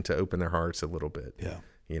God and to open their hearts a little bit,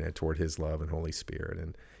 toward his love and Holy Spirit.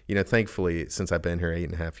 And, thankfully, since I've been here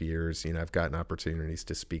 8.5 years, I've gotten opportunities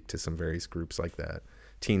to speak to some various groups like that.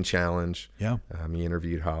 Teen Challenge. Yeah. You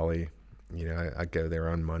interviewed Holly. I go there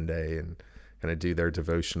on Monday and kind of do their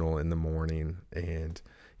devotional in the morning. And,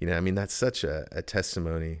 that's such a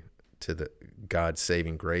testimony to the God's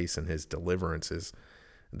saving grace and his deliverance is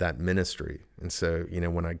that ministry. And so,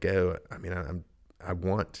 when I go, I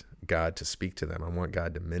want God to speak to them. I want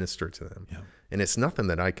God to minister to them. Yeah. And it's nothing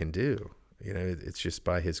that I can do. It's just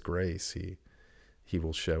by his grace, he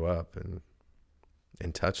will show up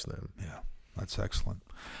and touch them. Yeah. That's excellent.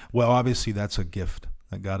 Well, obviously that's a gift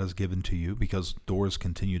that God has given to you, because doors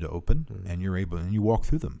continue to open and you're able, and you walk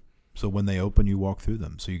through them. So when they open, you walk through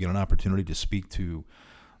them. So you get an opportunity to speak to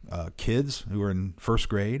kids who are in first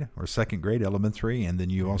grade or second grade, elementary, and then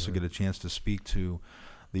you also get a chance to speak to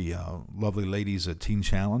the lovely ladies at Teen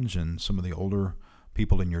Challenge and some of the older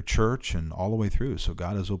people in your church, and all the way through. So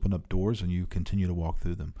God has opened up doors and you continue to walk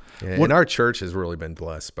through them. Yeah, and our church has really been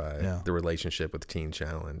blessed by the relationship with Teen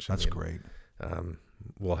Challenge. That's great.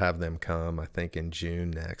 We'll have them come, I think, in June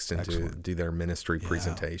next and do their ministry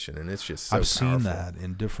presentation. And it's just so I've powerful. seen that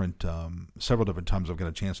in different, several different times. I've got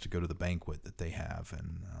a chance to go to the banquet that they have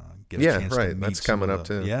and get a chance to meet that's coming up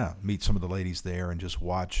too. Yeah, meet some of the ladies there and just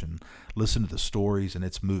watch and listen to the stories. And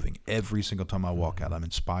it's moving. Every single time I walk out, I'm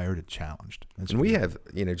inspired and challenged. And we have,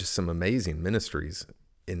 just some amazing ministries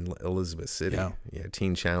in Elizabeth City. Yeah.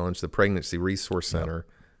 Teen Challenge, the Pregnancy Resource Center.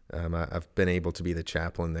 I've been able to be the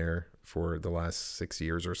chaplain there for the last 6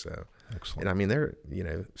 years or so. Excellent. And they're,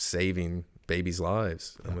 saving babies'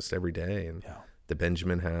 lives almost every day. And the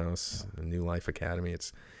Benjamin House, the New Life Academy,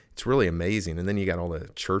 it's really amazing. And then you got all the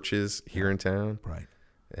churches here in town. Right.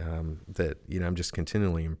 That, I'm just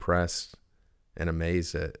continually impressed and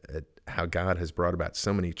amazed at how God has brought about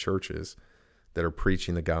so many churches that are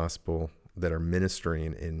preaching the gospel, that are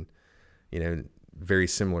ministering in, very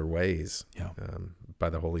similar ways by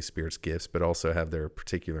the Holy Spirit's gifts, but also have their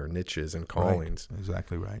particular niches and callings. Right.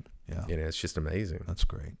 Exactly right. Yeah. It's just amazing. That's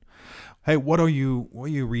great. Hey, what are you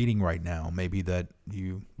reading right now? Maybe that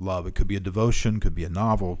you love. It could be a devotion, could be a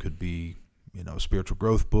novel, could be, a spiritual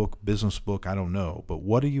growth book, business book. I don't know. But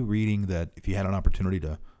what are you reading that if you had an opportunity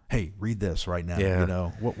to, hey, read this right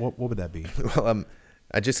now, what would that be? Well,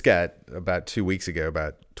 I just got about 2 weeks ago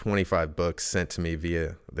about 25 books sent to me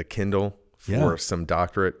via the Kindle for some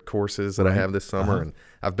doctorate courses that I have this summer, and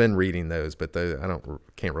I've been reading those, but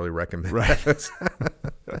can't really recommend those.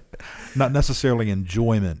 Not necessarily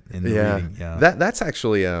enjoyment in the reading. Yeah, that's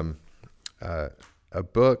actually a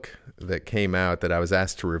book that came out that I was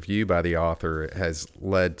asked to review by the author. It has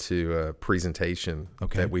led to a presentation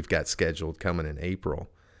that we've got scheduled coming in April.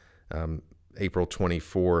 April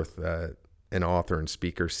 24th, an author and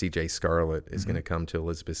speaker, C.J. Scarlett, is going to come to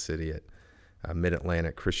Elizabeth City at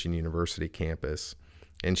Mid-Atlantic Christian University campus.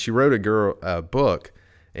 And she wrote a book,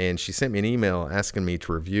 and she sent me an email asking me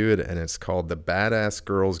to review it, and it's called The Badass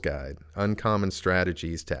Girl's Guide, Uncommon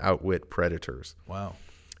Strategies to Outwit Predators. Wow.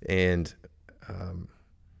 And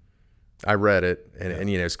I read it, and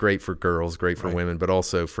it's great for girls, great for women, but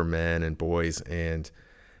also for men and boys. And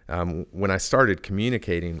when I started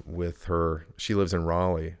communicating with her, she lives in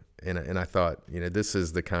Raleigh, and I thought, this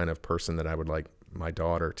is the kind of person that I would like my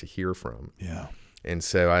daughter to hear from. Yeah. And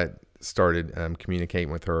so I started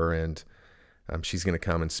communicating with her, and she's going to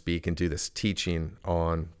come and speak and do this teaching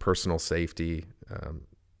on personal safety,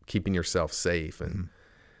 keeping yourself safe, and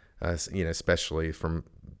especially from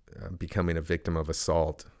becoming a victim of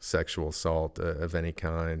assault, sexual assault of any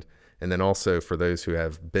kind. And then also for those who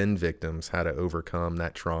have been victims, how to overcome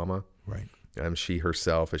that trauma. Right. She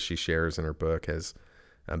herself, as she shares in her book, has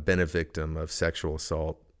been a victim of sexual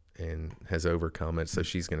assault and has overcome it. So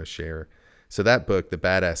she's going to share. So that book, The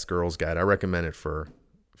Badass Girl's Guide, I recommend it for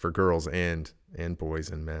girls and boys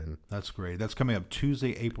and men. That's great. That's coming up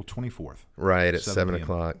Tuesday, April 24th. Right, at 7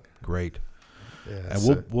 o'clock. Great. Yeah,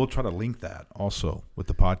 and we'll try to link that also with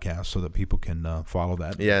the podcast so that people can follow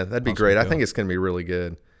that. Yeah, that'd be great. I think it's going to be really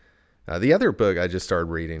good. The other book I just started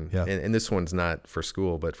reading, and this one's not for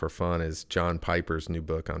school but for fun, is John Piper's new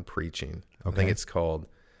book on preaching. I think it's called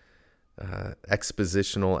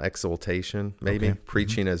Expositional Exaltation, maybe,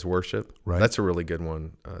 Preaching as Worship. Right. That's a really good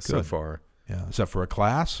one so far. Yeah. Is that for a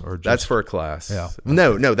class or just? That's for a class. Yeah.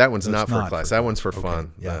 No, that one's not for a class. That one's for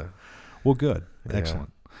fun. Yeah. Well, good.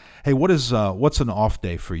 Excellent. Hey, what's an off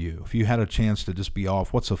day for you? If you had a chance to just be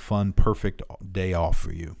off, what's a fun, perfect day off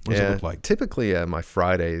for you? What does it look like? Typically, my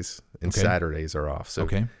Fridays and Saturdays are off. So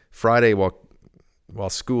Friday, while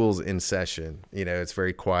school's in session, it's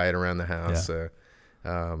very quiet around the house. So,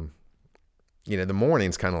 the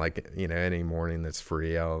morning's kind of like, any morning that's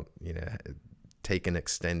free, I'll, take an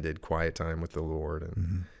extended quiet time with the Lord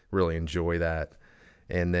and really enjoy that.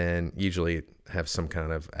 And then usually have some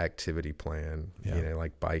kind of activity plan,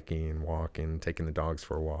 like biking, walking, taking the dogs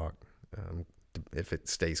for a walk. If it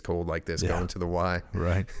stays cold like this, going to the Y.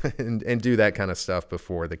 Right. and do that kind of stuff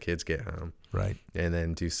before the kids get home. Right. And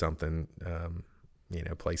then do something,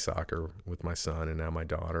 play soccer with my son and now my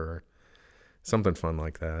daughter, or something fun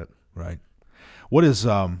like that. Right. What is,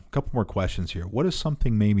 a couple more questions here. What is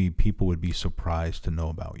something maybe people would be surprised to know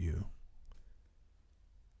about you?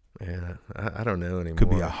 Yeah, I don't know anymore.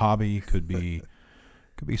 Could be a hobby. Could be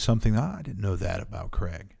something. I didn't know that about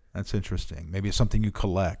Craig. That's interesting. Maybe it's something you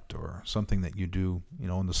collect or something that you do,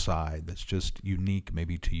 on the side that's just unique,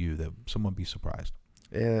 maybe to you, that someone would be surprised.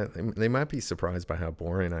 Yeah, they might be surprised by how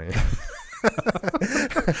boring I am.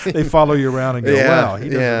 They follow you around and go, "Wow, he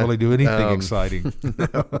doesn't really do anything exciting."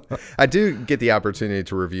 No. I do get the opportunity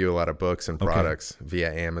to review a lot of books and products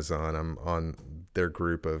via Amazon. I'm on their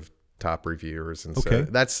group of top reviewers, and so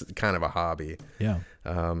that's kind of a hobby. Yeah.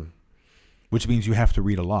 Which means you have to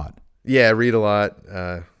read a lot. Yeah, read a lot,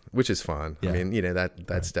 which is fun. Yeah. I mean,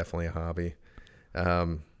 that's definitely a hobby.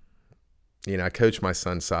 I coach my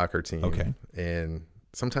son's soccer team, and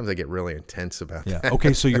sometimes I get really intense about that.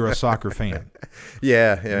 Okay, so you're a soccer fan.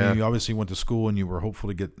 Yeah. You obviously went to school and you were hopeful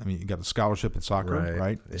to get, you got a scholarship in soccer,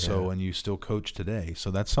 right? Yeah. So, and you still coach today.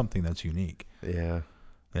 So that's something that's unique. Yeah.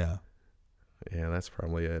 Yeah. Yeah, that's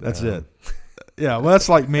probably it. That's it. Yeah, well, that's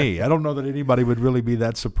like me. I don't know that anybody would really be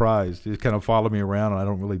that surprised. You kind of follow me around, and I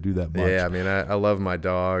don't really do that much. Yeah, I love my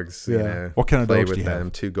dogs. Yeah. What kind of dogs do you have? Play with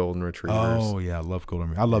them. 2 golden retrievers. Oh, yeah, I love golden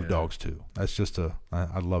retrievers. I love dogs, too. That's just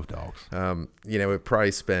I love dogs. We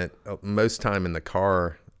probably spent most time in the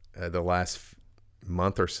car the last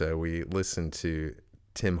month or so. We listened to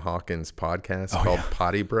Tim Hawkins' podcast called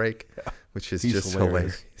Potty Break, which is just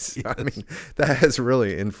hilarious. Yes. That has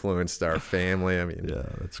really influenced our family. Yeah,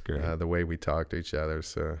 that's great. The way we talk to each other.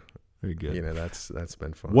 So very good. That's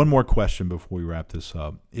been fun. One more question before we wrap this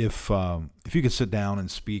up. If you could sit down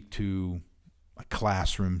and speak to a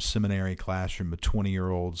seminary classroom of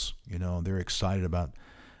 20-year-olds, they're excited about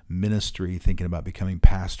ministry, thinking about becoming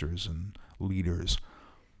pastors and leaders,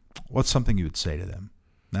 what's something you would say to them?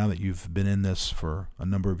 Now that you've been in this for a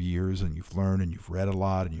number of years and you've learned and you've read a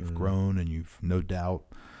lot and you've grown and you've no doubt,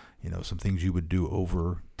 some things you would do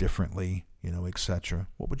over differently, etc.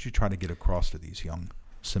 What would you try to get across to these young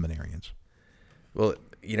seminarians? Well,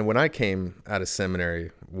 when I came out of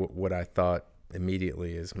seminary, what I thought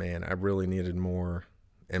immediately is, man, I really needed more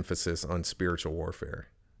emphasis on spiritual warfare.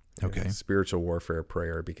 Okay. Spiritual warfare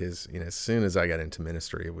prayer, because, as soon as I got into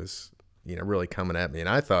ministry, it was, really coming at me. And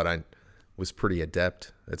I thought I was pretty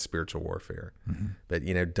adept at spiritual warfare. Mm-hmm.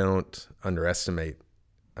 But, don't underestimate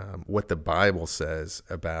what the Bible says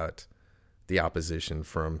about the opposition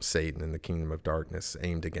from Satan and the kingdom of darkness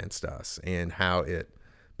aimed against us, and how it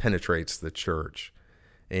penetrates the church.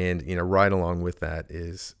 And, right along with that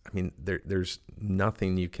is, there's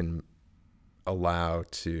nothing you can allow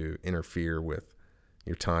to interfere with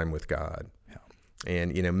your time with God. Yeah.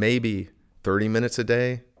 And, maybe 30 minutes a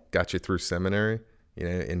day got you through seminary,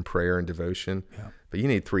 in prayer and devotion. Yeah. But you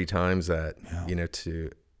need 3 times that,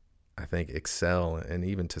 to, I think, excel and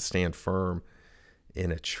even to stand firm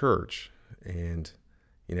in a church. And,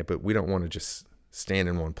 but we don't want to just stand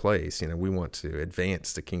in one place. We want to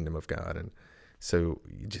advance the kingdom of God. And so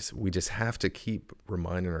we just have to keep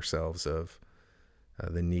reminding ourselves of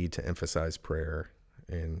the need to emphasize prayer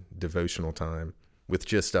and devotional time with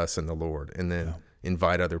just us and the Lord, and then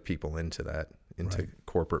invite other people into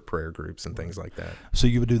corporate prayer groups and things like that. So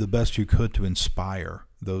you would do the best you could to inspire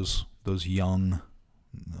those young,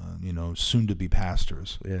 soon to be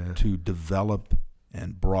pastors to develop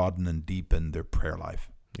and broaden and deepen their prayer life.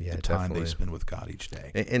 Yeah, the time they spend with God each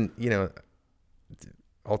day. And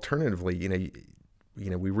alternatively,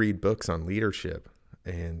 we read books on leadership,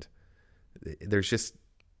 and there's just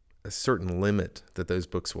a certain limit that those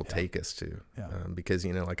books will take us to. Yeah. Because,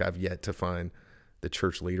 I've yet to find the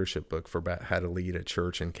church leadership book for about how to lead a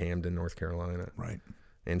church in Camden, North Carolina. Right.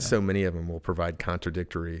 And so many of them will provide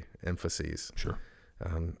contradictory emphases. Sure.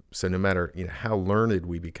 So no matter, how learned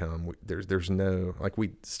we become, there's no, like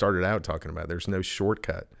we started out talking about, there's no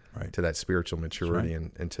shortcut to that spiritual maturity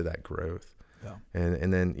and to that growth. Yeah.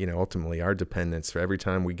 And then, ultimately our dependence for every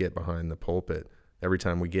time we get behind the pulpit, every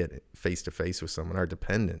time we get face to face with someone, our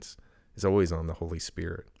dependence is always on the Holy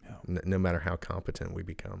Spirit. Yeah. No matter how competent we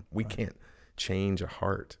become, we can't change a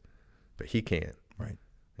heart, but He can. Right.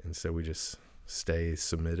 And so we just stay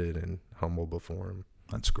submitted and humble before Him.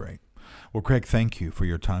 That's great. Well, Craig, thank you for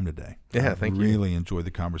your time today. Yeah, thank you. Really enjoyed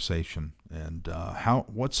the conversation. And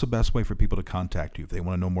what's the best way for people to contact you if they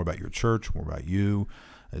want to know more about your church, more about you?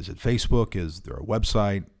 Is it Facebook? Is there a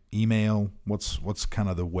website? Email? What's kind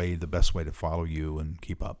of the best way to follow you and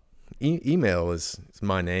keep up? Email is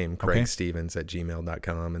my name, CraigStephans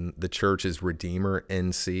 @gmail.com, and the church is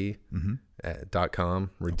RedeemerNC.com,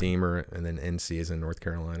 Redeemer, and then NC is in North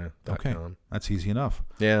Carolina.com. Okay, that's easy enough.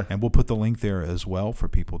 Yeah. And we'll put the link there as well for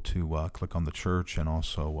people to click on the church, and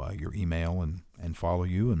also your email and follow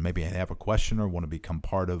you, and maybe have a question or want to become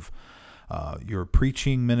part of your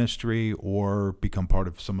preaching ministry or become part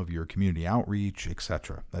of some of your community outreach,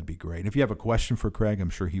 etc. That'd be great. If you have a question for Craig, I'm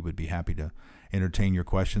sure he would be happy to entertain your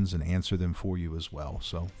questions and answer them for you as well.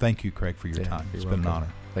 So thank you, Craig, for your time. It's been an honor.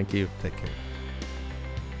 Thank you. Take care.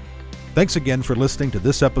 Thanks again for listening to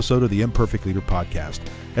this episode of the Imperfect Leader Podcast.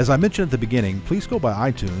 As I mentioned at the beginning, please go by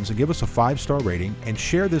iTunes and give us a 5-star rating, and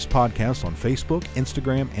share this podcast on Facebook,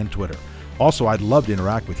 Instagram, and Twitter. Also, I'd love to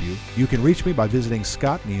interact with you. You can reach me by visiting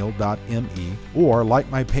scottneal.me or like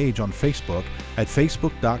my page on Facebook at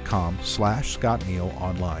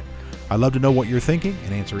facebook.com/scottnealonline. I'd love to know what you're thinking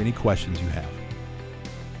and answer any questions you have.